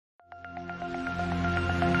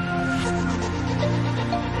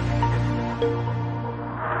Welcome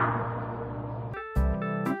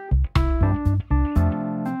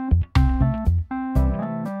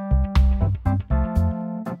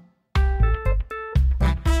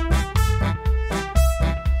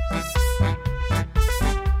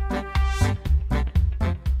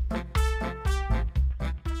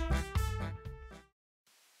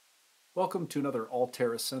to another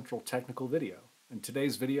AllTerra Central technical video. In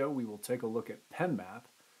today's video, we will take a look at Penmap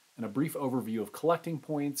and a brief overview of collecting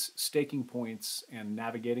points, staking points, and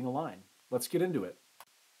navigating a line. Let's get into it.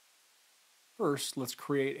 First, let's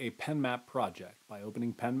create a Penmap project by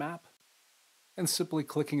opening Penmap and simply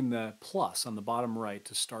clicking the plus on the bottom right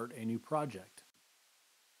to start a new project.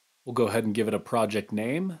 We'll go ahead and give it a project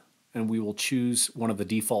name, and we will choose one of the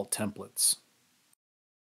default templates.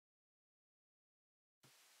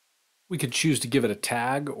 We could choose to give it a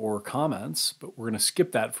tag or comments, but we're going to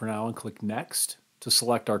skip that for now and click Next to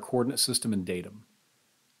select our coordinate system and datum.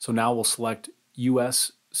 So now we'll select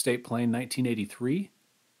US State Plane 1983.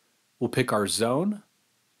 We'll pick our zone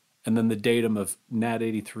and then the datum of NAD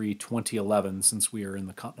 83 2011 since we are in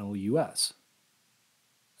the continental US.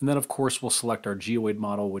 And then of course we'll select our geoid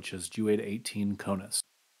model, which is geoid 18 CONUS.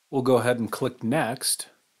 We'll go ahead and click Next.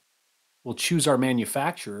 We'll choose our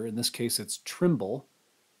manufacturer, in this case it's Trimble.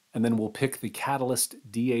 And then we'll pick the Catalyst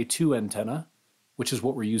DA2 antenna, which is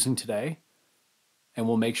what we're using today, and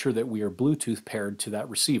we'll make sure that we are Bluetooth paired to that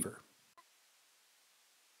receiver.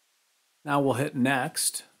 Now we'll hit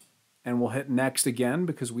Next, and we'll hit Next again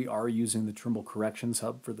because we are using the Trimble Corrections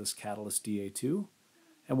Hub for this Catalyst DA2,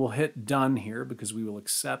 and we'll hit Done here because we will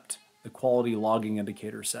accept the quality logging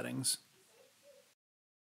indicator settings.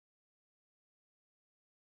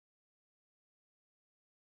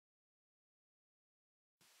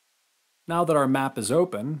 Now that our map is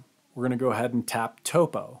open, we're going to go ahead and tap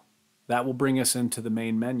Topo. That will bring us into the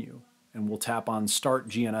main menu, and we'll tap on Start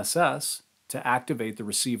GNSS to activate the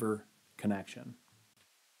receiver connection.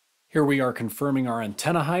 Here we are confirming our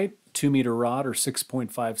antenna height, 2-meter rod or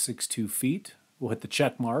 6.562 feet. We'll hit the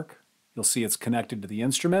check mark. You'll see it's connected to the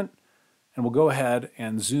instrument, and we'll go ahead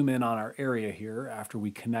and zoom in on our area here after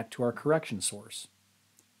we connect to our correction source.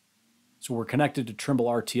 So we're connected to Trimble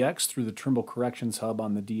RTX through the Trimble Corrections Hub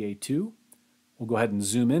on the DA2. We'll go ahead and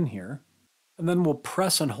zoom in here, and then we'll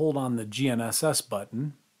press and hold on the GNSS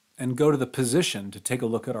button and go to the position to take a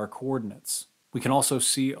look at our coordinates. We can also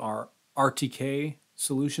see our RTK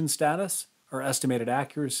solution status, our estimated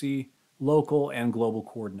accuracy, local and global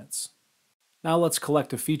coordinates. Now let's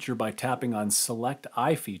collect a feature by tapping on Select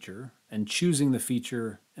iFeature and choosing the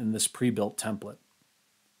feature in this pre-built template.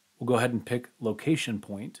 We'll go ahead and pick Location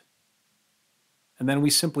Point, and then we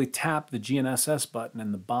simply tap the GNSS button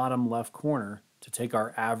in the bottom left corner to take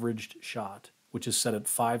our averaged shot, which is set at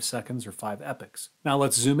 5 seconds or 5 epochs. Now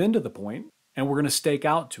let's zoom into the point, and we're going to stake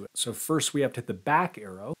out to it. So first we have to hit the back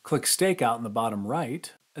arrow, click Stake Out in the bottom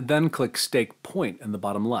right, and then click Stake Point in the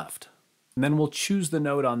bottom left. And then we'll choose the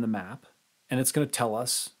node on the map, and it's going to tell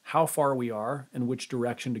us how far we are and which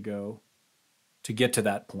direction to go to get to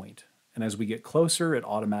that point. And as we get closer, it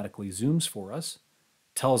automatically zooms for us,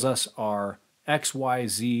 tells us our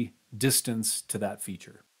XYZ distance to that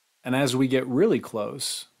feature. And as we get really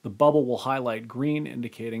close, the bubble will highlight green,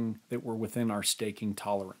 indicating that we're within our staking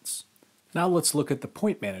tolerance. Now let's look at the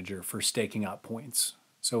Point Manager for staking out points.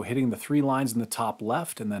 So hitting the 3 lines in the top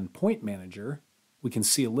left and then Point Manager, we can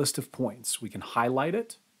see a list of points. We can highlight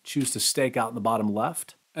it, choose to stake out in the bottom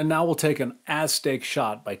left, and now we'll take an as stake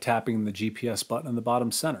shot by tapping the GPS button in the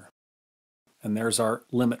bottom center. And there's our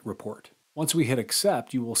limit report. Once we hit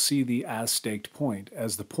accept, you will see the as staked point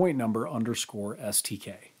as the point number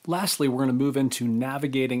 _STK. Lastly, we're going to move into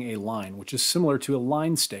navigating a line, which is similar to a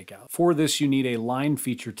line stakeout. For this, you need a line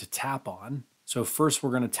feature to tap on. So first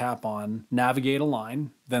we're going to tap on navigate a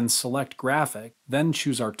line, then select graphic, then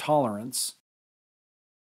choose our tolerance,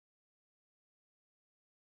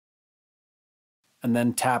 and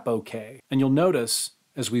then tap OK. And you'll notice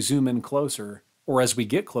as we zoom in closer, or as we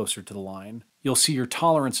get closer to the line, you'll see your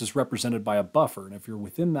tolerance is represented by a buffer, and if you're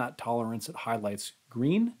within that tolerance, it highlights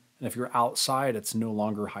green, and if you're outside, it's no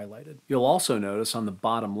longer highlighted. You'll also notice on the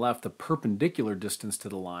bottom left the perpendicular distance to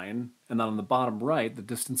the line, and then on the bottom right, the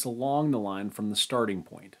distance along the line from the starting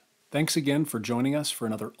point. Thanks again for joining us for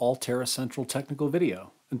another AllTerra Central technical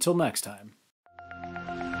video. Until next time.